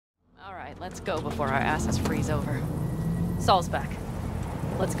Let's go before our asses freeze over. Saul's back.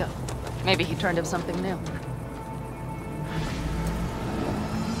 Let's go. Maybe he turned up something new.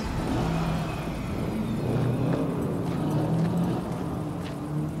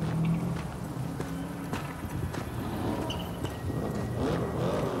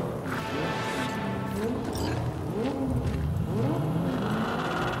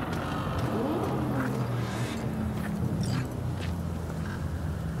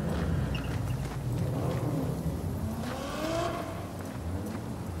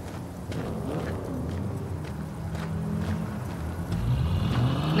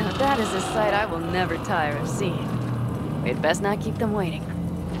 That is a sight I will never tire of seeing. We'd best not keep them waiting.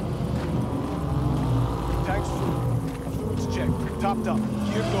 Tanks full. Fluids checked. Topped up.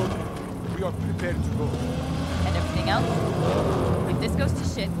 Gear loaded. We are prepared to go. And everything else? If this goes to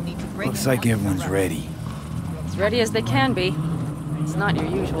shit, we'll need to break. Looks like everyone's ready. As ready as they can be. It's not your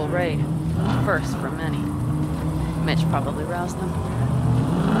usual raid. First for many. Mitch probably roused them.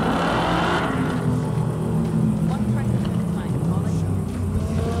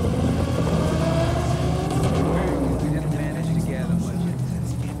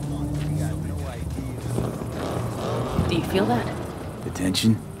 Do you feel that? The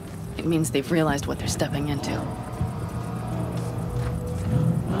tension? It means they've realized what they're stepping into.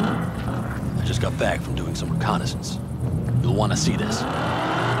 I just got back from doing some reconnaissance. You'll want to see this.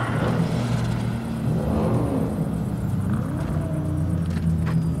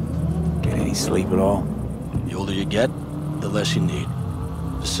 Get any sleep at all? The older you get, the less you need.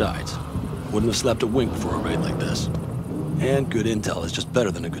 Besides, wouldn't have slept a wink before a raid like this. And good intel is just better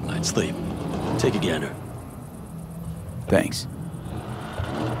than a good night's sleep. Take a gander. Thanks.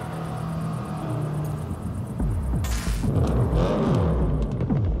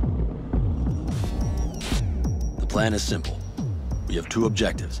 The plan is simple. We have two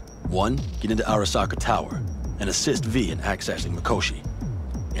objectives. One, get into Arasaka Tower and assist V in accessing Mikoshi.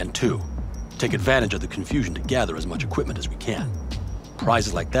 And two, take advantage of the confusion to gather as much equipment as we can.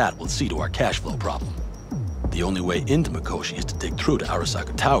 Prizes like that will see to our cash flow problem. The only way into Mikoshi is to dig through to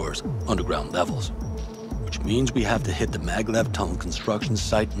Arasaka Tower's underground levels. Which means we have to hit the Maglev Tunnel construction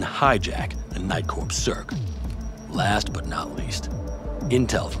site and hijack a Night Corps Circ. Last but not least,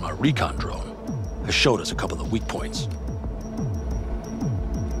 intel from our recon drone has showed us a couple of weak points.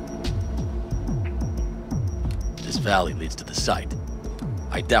 This valley leads to the site.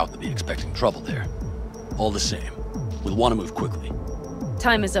 I doubt they'll be expecting trouble there. All the same, we'll want to move quickly.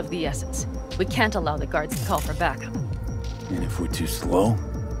 Time is of the essence. We can't allow the guards to call for backup. And if we're too slow?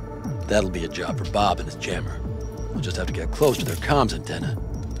 That'll be a job for Bob and his jammer. We'll just have to get close to their comms antenna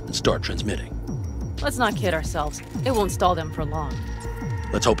and start transmitting. Let's not kid ourselves. It won't stall them for long.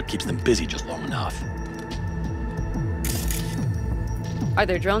 Let's hope it keeps them busy just long enough. Are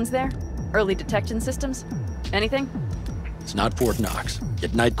there drones there? Early detection systems? Anything? It's not Fort Knox,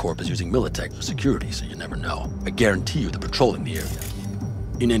 yet Night Corp is using Militech for security, so you never know. I guarantee you they're patrolling the area.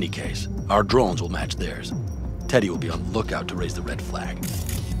 In any case, our drones will match theirs. Teddy will be on the lookout to raise the red flag.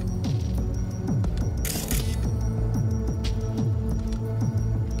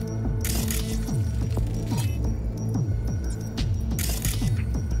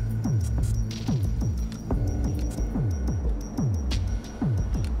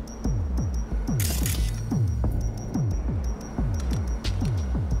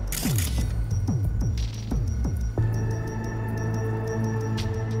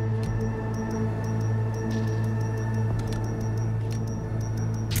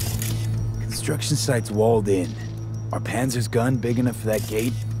 Construction site's walled in. Are Panzer's gun big enough for that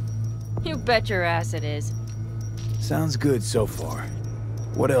gate? You bet your ass it is. Sounds good so far.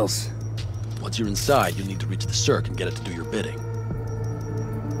 What else? Once you're inside, you'll need to reach the Circ and get it to do your bidding.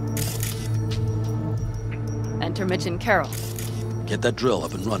 Enter Mitch and Carol. Get that drill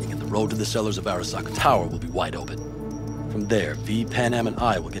up and running, and the road to the cellars of Arasaka Tower will be wide open. From there, V, Panam, and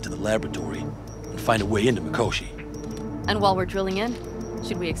I will get to the laboratory and find a way into Mikoshi. And while we're drilling in,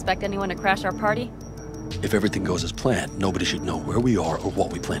 should we expect anyone to crash our party? If everything goes as planned, nobody should know where we are or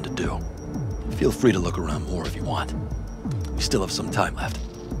what we plan to do. Feel free to look around more if you want. We still have some time left.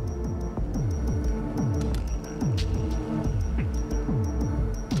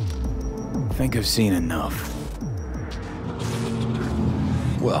 I think I've seen enough.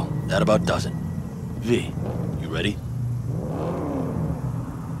 Well, that about does it. V, you ready?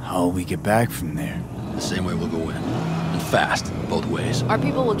 How'll we get back from there? The same way we'll go in. And fast, both ways. Our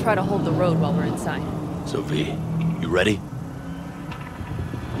people will try to hold the road while we're inside. So V, you ready?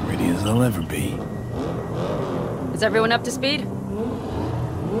 Ready as I'll ever be. Is everyone up to speed?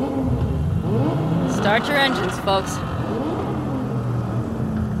 Start your engines, folks.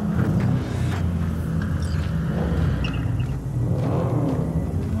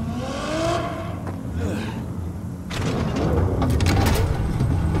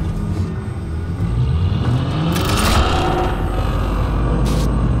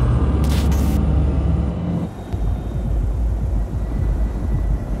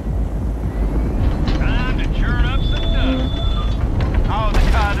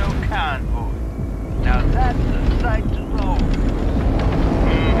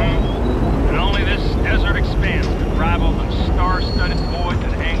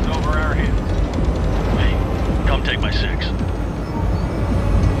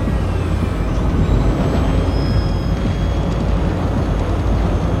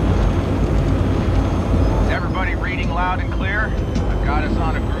 Got us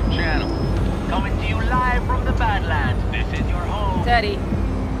on a group channel. Coming to you live from the Badlands. This is your home. Teddy,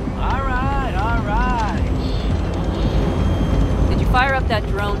 All right, all right. did you fire up that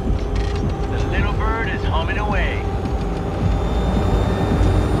drone? The little bird is humming away.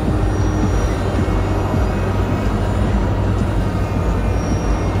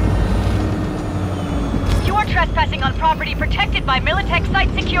 You are trespassing on property protected by Militech Site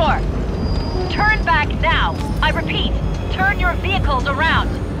Secure. Turn back now. I repeat, turn your vehicles around.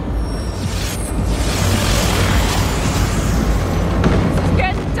 This is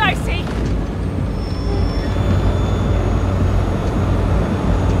getting dicey.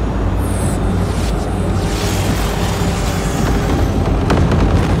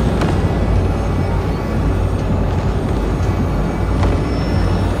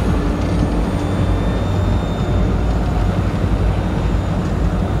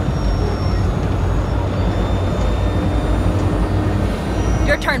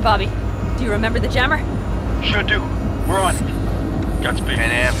 Your turn, Bobby. Do you remember the jammer? Sure do. We're on it. Godspeed.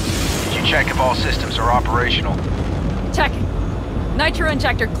 Pan did you check if all systems are operational? Checking. Nitro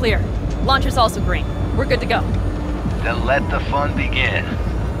injector clear. Launcher's also green. We're good to go. Then let the fun begin.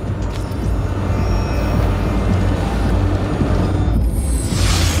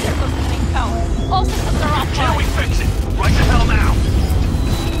 There goes the main power. All systems are offline. fix it? Right the hell now!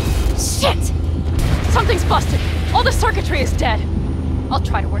 Shit! Something's busted. All the circuitry is dead. I'll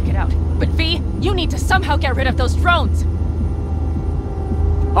try to work it out. But V, you need to somehow get rid of those drones.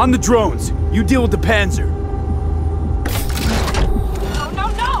 On the drones, you deal with the Panzer. No, no,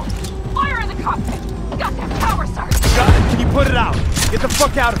 no! Fire in the cockpit! Goddamn power surge! Got it. Can you put it out? Get the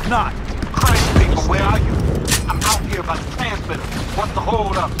fuck out if not. Christ, people, where are you? I'm out here by the transmitter. What's the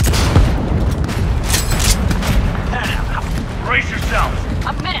hold up? Brace yourselves!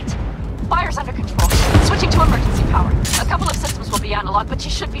 A minute! Fire's under control. Switching to emergency power. A couple of systems will be analog, but she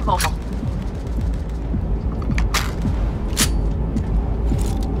should be mobile.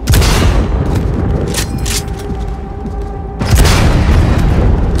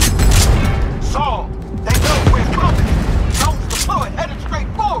 Saul, they know we're coming. Zone's deployed, headed straight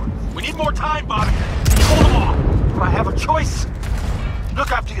forward. We need more time, Bobby. Hold them off. Do I have a choice?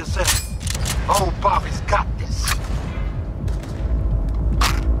 Look after yourself. Oh, Bobby's got this.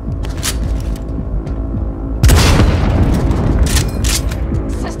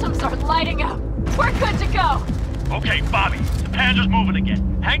 Systems are lighting up. We're good to go. Okay, Bobby. The Panzer's moving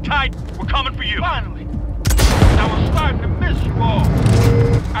again. Hang tight. We're coming for you. Finally. I was starting to miss you all.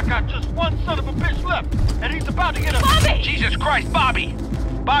 I got just one son of a bitch left, and he's about to get us. Bobby! Jesus Christ, Bobby!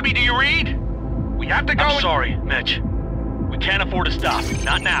 Bobby, do you read? We have to go. I'm sorry, Mitch. We can't afford to stop.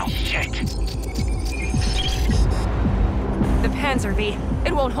 Not now. Shit. The Panzer V.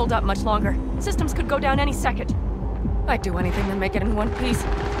 It won't hold up much longer. Systems could go down any second. I'd do anything to make it in one piece.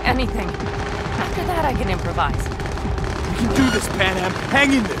 Anything. After that, I can improvise. You can do this, Pan Am.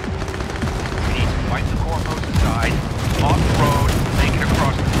 Hang in there. We need to fight the corpos inside, off the road, make it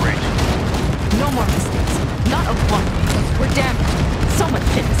across the bridge. No more mistakes. Not a one. We're damned. So much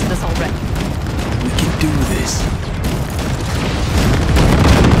fitness in this already. We can do this.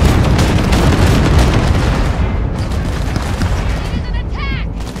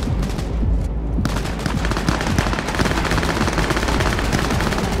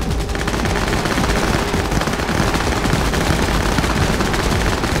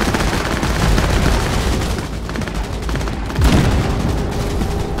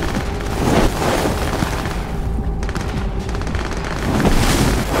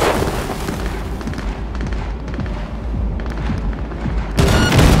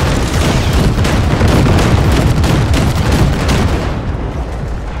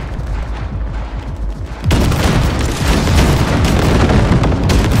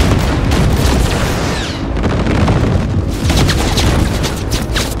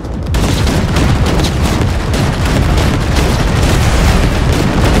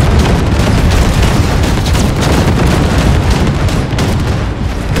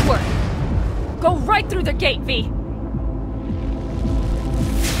 Through the gate, V.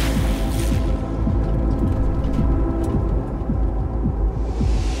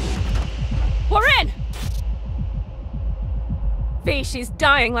 We're in! V, she's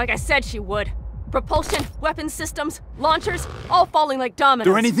dying like I said she would. Propulsion, weapon systems, launchers, all falling like dominoes.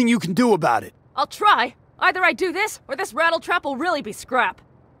 Is there anything you can do about it? I'll try. Either I do this, or this rattletrap will really be scrap.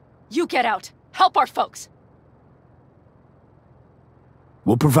 You get out. Help our folks.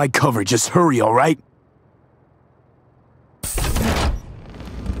 We'll provide cover. Just hurry, all right?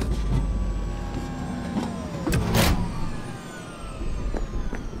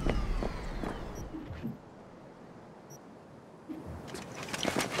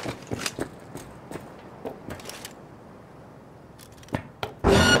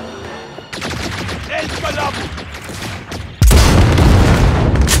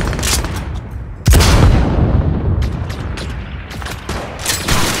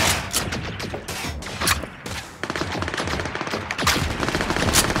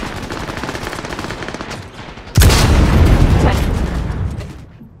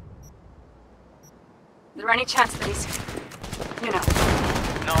 there any chance that he's... you know...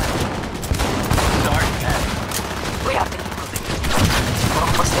 No. Sorry, Pat. We have to keep moving. We're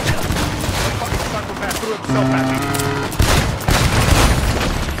almost there. The fucking psychopath threw himself at me.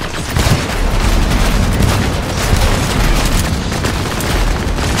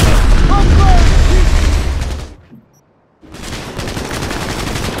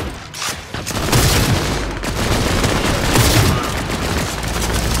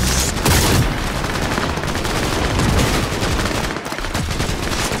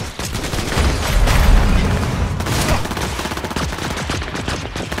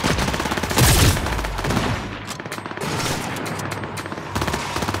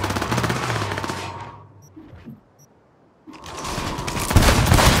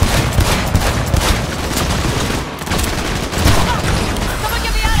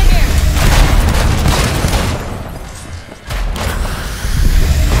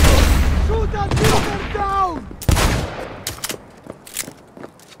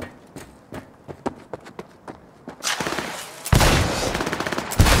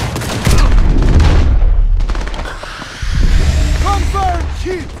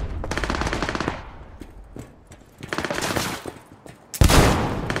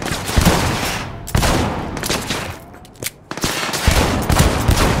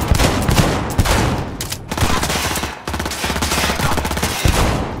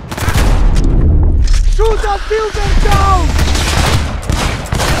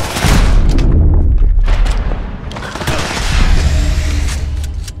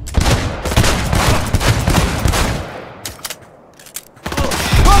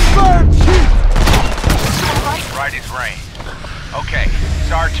 Right is rain. Okay,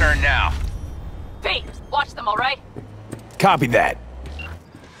 it's our turn now. V, watch them, all right? Copy that.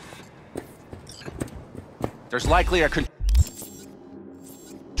 There's likely a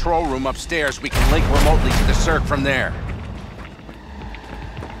control room upstairs. We can link remotely to the circ from there.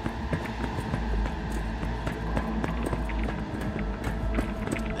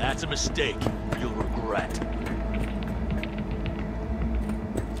 That's a mistake you'll regret.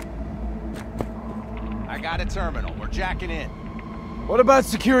 I got a terminal. We're jacking in. What about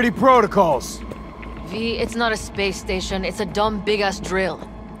security protocols? V, it's not a space station. It's a dumb big-ass drill.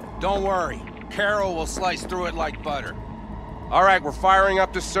 Don't worry. Carol will slice through it like butter. All right, we're firing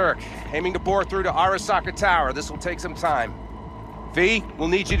up the circ. Aiming to bore through to Arasaka Tower. This will take some time. V, we'll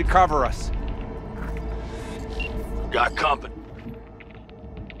need you to cover us. Got company.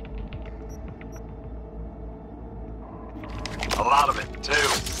 A lot of it, too.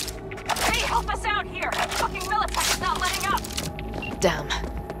 V, help us out here! Fucking Militech is not letting up! Damn.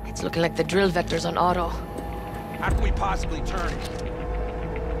 It's looking like the drill vector's on auto. How can we possibly turn it?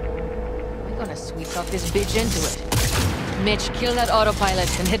 We're gonna sweep up this bitch into it. Mitch, kill that autopilot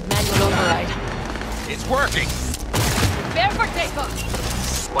and hit manual override. It's working! Prepare for takeoff!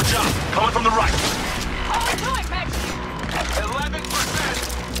 Watch out! Coming from the right! How are we doing, Max? 11%!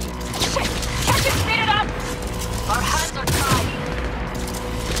 Shit! Can't you speed it up? Our hands are tied.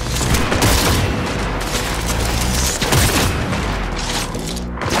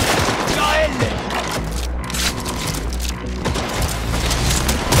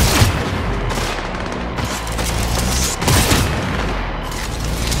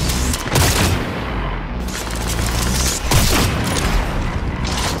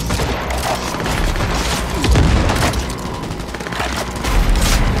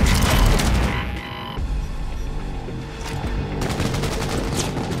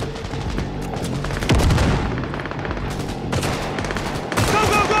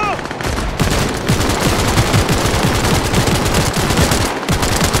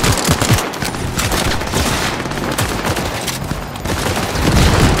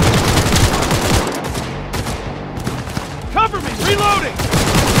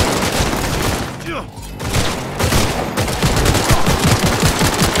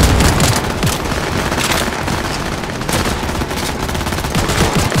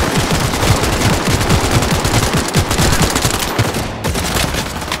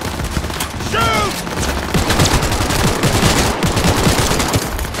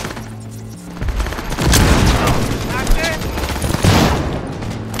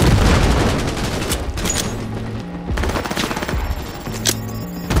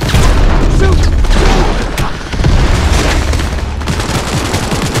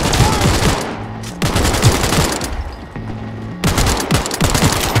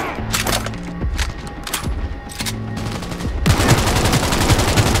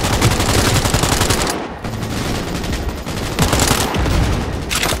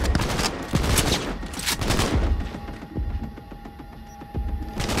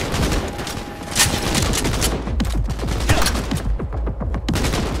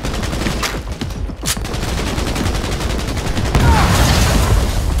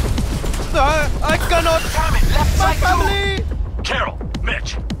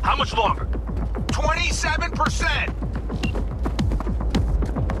 Mitch. How much longer? 27%!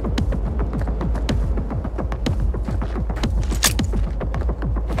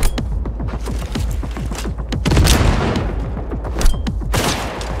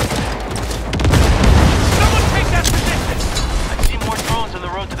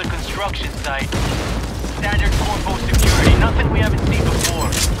 Site. Standard corpo security, nothing we haven't seen before.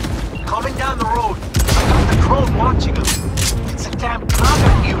 Coming down the road. I got the drone watching him. It's a damn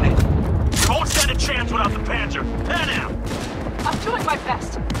combat unit. We won't stand a chance without the Panzer. Pan out! I'm doing my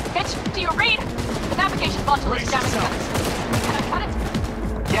best. Mitch, do you read? The navigation module is jamming us. Can I cut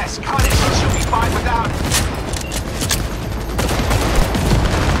it? Yes, cut it. She'll be fine without it.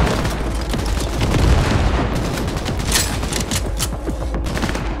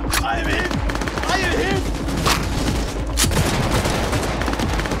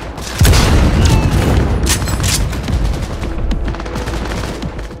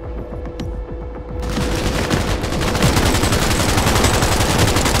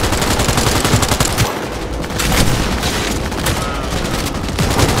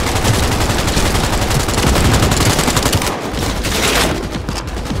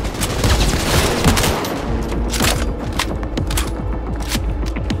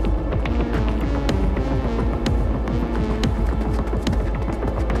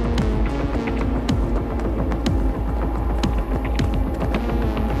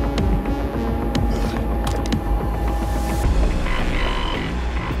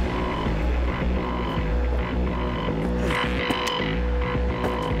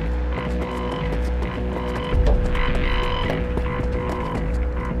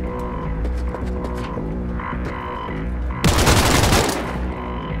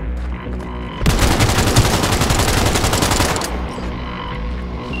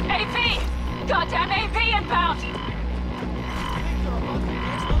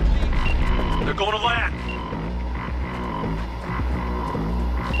 They're going to land.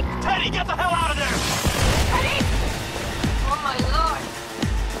 Teddy, get the hell out of there! Teddy? Oh my lord.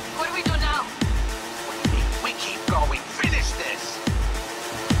 What do we do now? What do you mean? We keep going. Finish this!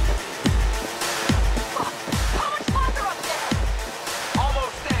 How much longer up there?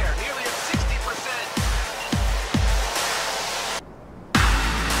 Almost there. Nearly at 60%.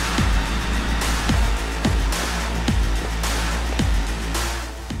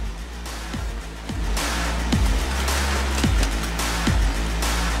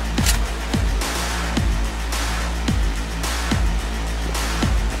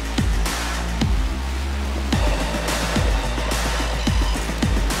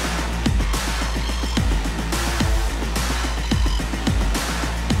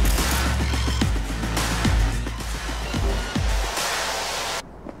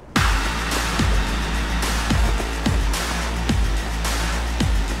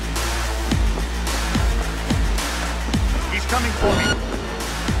 Coming for me.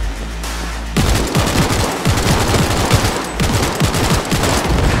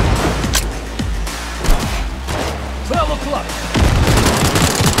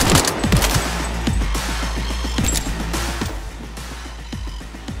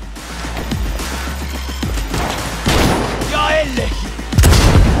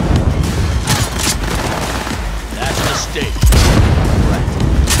 That's a mistake.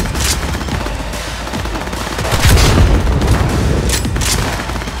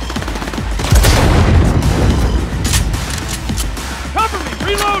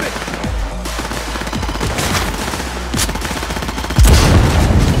 Reloading!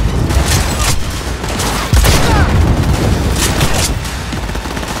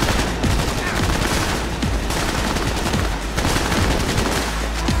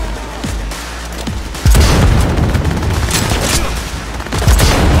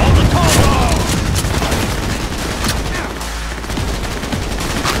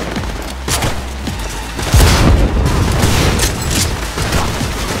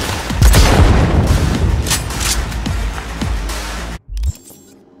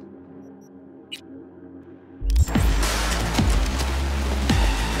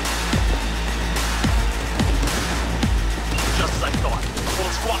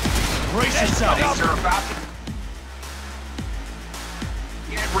 Brace yourself! Things are about to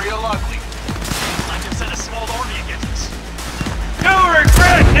get real ugly. I can send a small army against us. No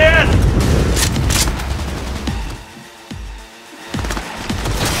regret, Dad!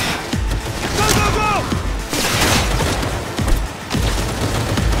 Go, go, go!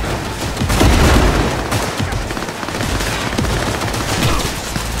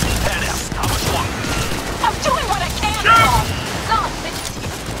 Head out. How much longer? I'm doing what I can, Paul. Not Mitch's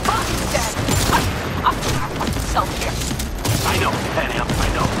here. Bobby's dead. I'm myself here. I know. Head out.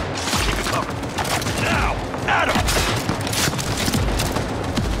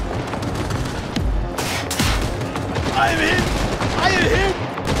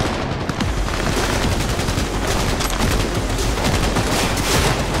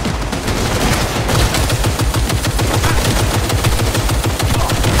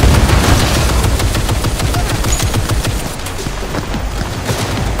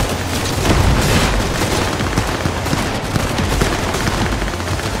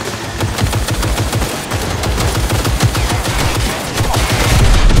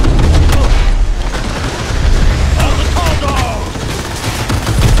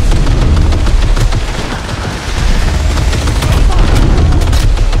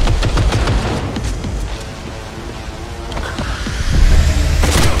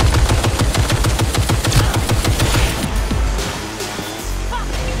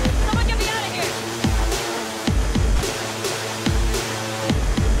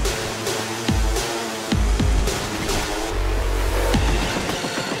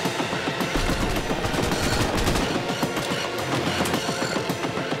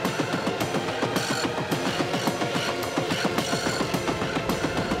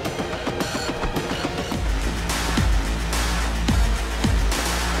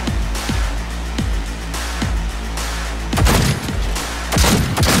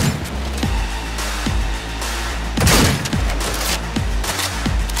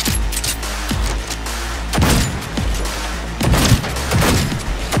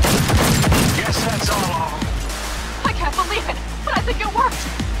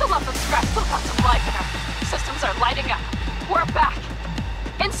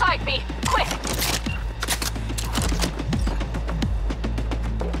 inside, V! Quick!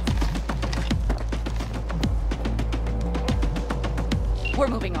 We're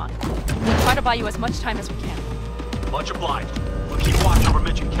moving on. We'll try to buy you as much time as we can. Much obliged. We'll keep watch over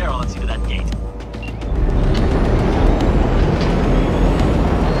Mitch and Carol and see to that gate.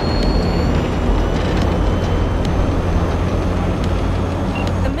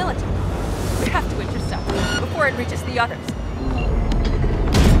 The military. We have to intercept before it reaches the others.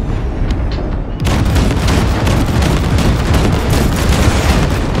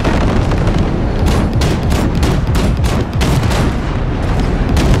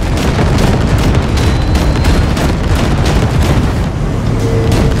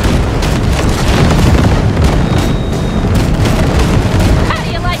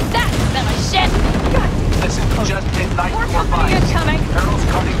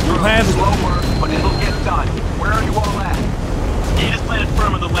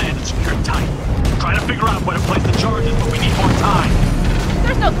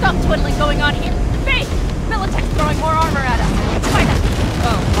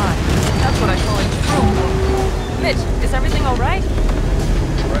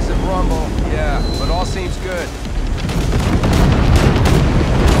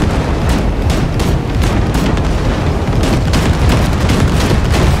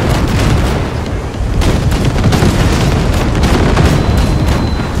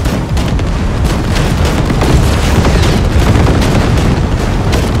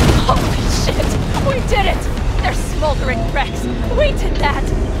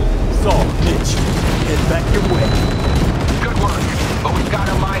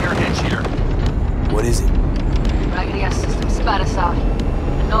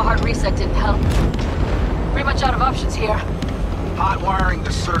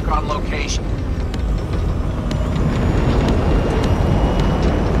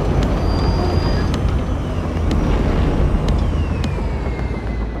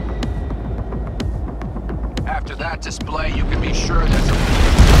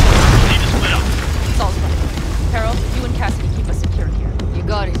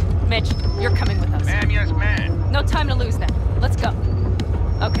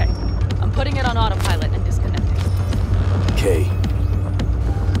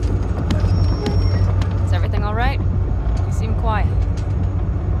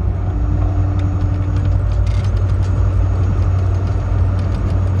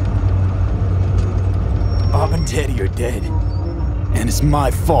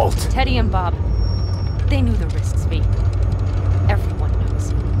 My fault. Teddy and Bob, they knew the risks, V. Everyone knows.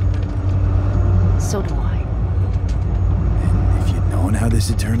 So do I. And if you'd known how this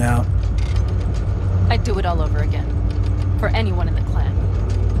would turn out? I'd do it all over again. For anyone in the clan.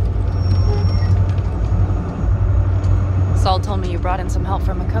 Saul told me you brought in some help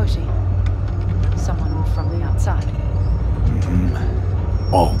from Mikoshi. Someone from the outside.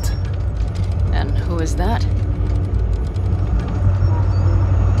 Mm-hmm. Alt. And who is that?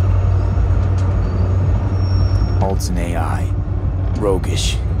 Alt's an AI.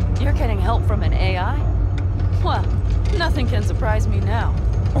 Roguish. You're getting help from an AI? Well, nothing can surprise me now.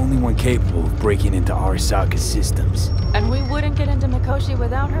 Only one capable of breaking into Arasaka's systems. And we wouldn't get into Mikoshi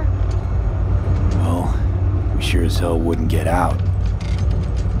without her? Well, we sure as hell wouldn't get out.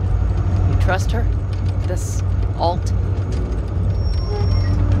 You trust her? This Alt?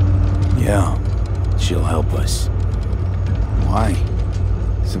 Yeah, she'll help us. Why?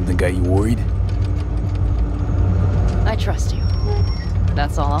 Something got you worried? I trust you.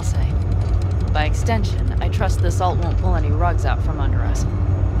 That's all I'll say. By extension, I trust this Alt won't pull any rugs out from under us.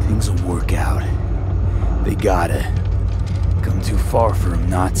 Things will work out. They gotta. Come too far for him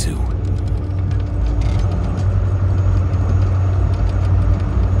not to.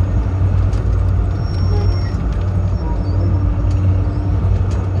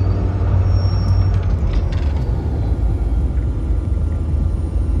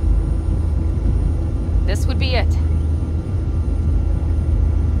 This would be it.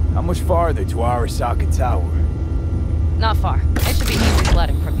 How much farther to Arasaka Tower? Not far. It should be easy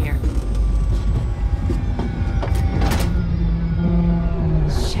sledding from here.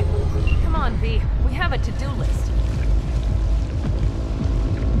 Shit. Come on, V. We have a to-do list.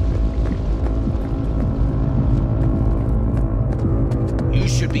 You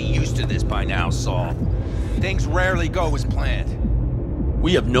should be used to this by now, Saul. Things rarely go as planned.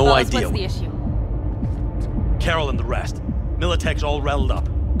 We have no idea. What's the issue? Carol and the rest. Militech's all riled up.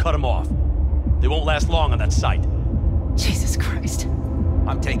 Cut them off. They won't last long on that site. Jesus Christ.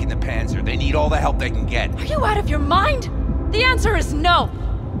 I'm taking the Panzer. They need all the help they can get. Are you out of your mind? The answer is no.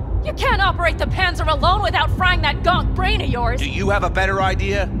 You can't operate the Panzer alone without frying that gonk brain of yours. Do you have a better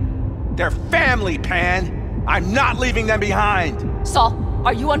idea? They're family, Pan. I'm not leaving them behind. Saul,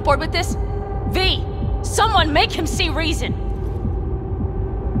 are you on board with this? V, someone make him see reason.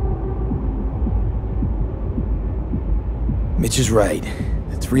 Mitch is right.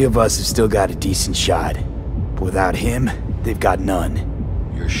 The three of us have still got a decent shot. But without him, they've got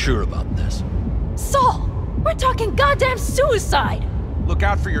none. You're sure about this? Saul, we're talking goddamn suicide. Look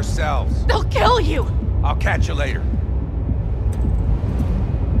out for yourselves. They'll kill you. I'll catch you later.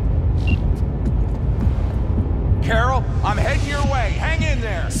 Carol, I'm heading your way. Hang in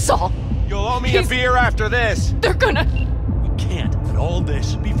there. Saul. You'll owe me a beer after this. They're gonna... We can't let all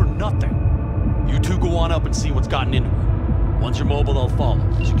this be for nothing. You two go on up and see what's gotten into her. Once you're mobile, they'll follow.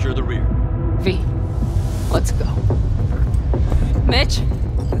 Secure the rear. V, let's go. Mitch?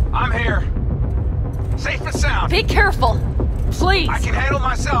 I'm here. Safe and sound. Be careful. Please. I can handle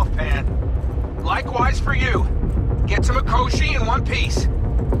myself, Pan. Likewise for you. Get to Mikoshi in one piece.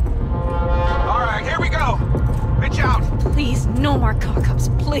 All right, here we go. Mitch out. Please, no more cock-ups,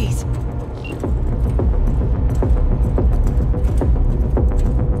 please.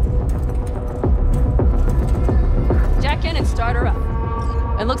 Jack in and start her up.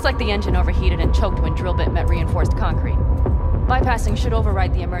 It looks like the engine overheated and choked when drill bit met reinforced concrete. Bypassing should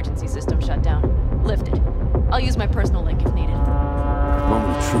override the emergency system shutdown. Lift it. I'll use my personal link if needed.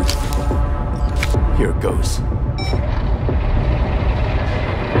 Moment of truth. Here it goes. Got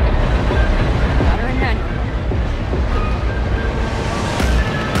her in hand.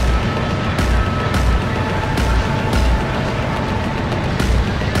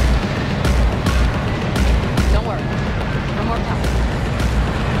 Don't worry. No more power.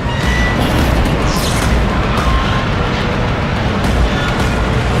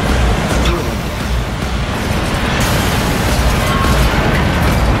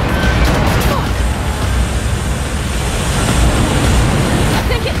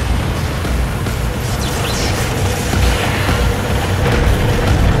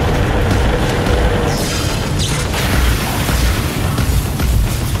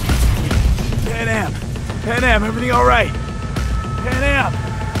 Pan Am, everything all right? Pan Am,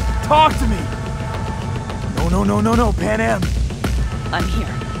 talk to me. No, Pan Am. I'm here.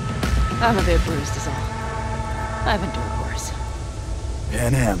 I'm a bit bruised is all. I've endured worse.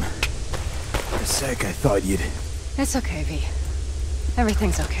 Pan Am, for a sec I thought you'd... It's okay, V.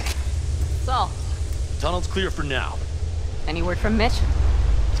 Everything's okay. Saul, Tunnel's clear for now. any word from Mitch?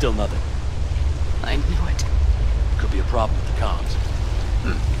 Still nothing. I knew it. Could be a problem with the comms.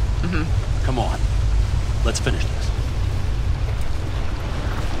 Come on. Let's finish this.